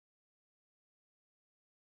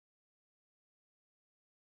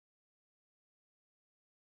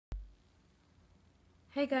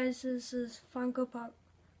Hey guys, this is Funko Pop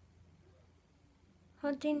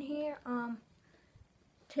Hunting here.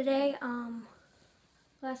 Today,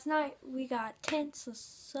 last night we got 10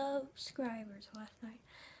 subscribers last night.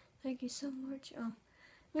 Thank you so much.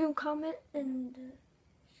 Leave a comment in the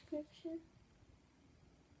description.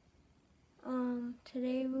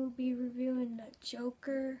 Today we'll be reviewing the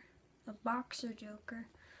Joker, the Boxer Joker.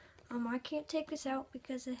 I can't take this out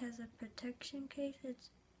because it has a protection case.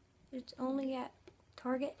 It's only at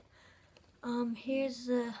Target. Here's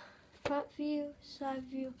the front view, side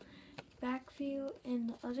view, back view, and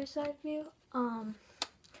the other side view.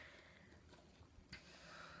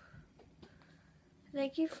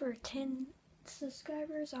 Thank you for 10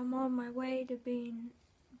 subscribers. I'm on my way to being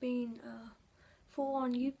a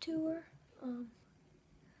full-on YouTuber.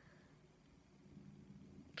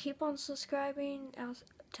 Keep on subscribing.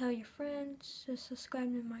 Tell your friends to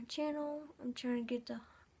subscribe to my channel. I'm trying to get to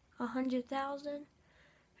 100,000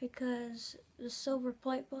 because the silver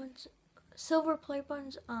plate buttons,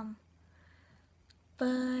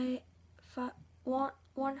 by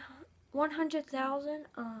 100,000.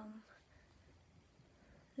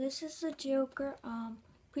 This is the Joker.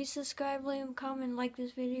 Please subscribe, leave a comment, like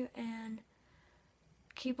this video, and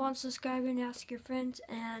keep on subscribing. Ask your friends,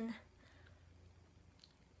 and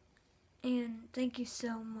thank you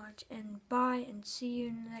so much, and bye, and see you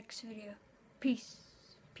in the next video. Peace,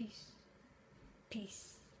 peace,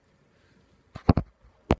 peace.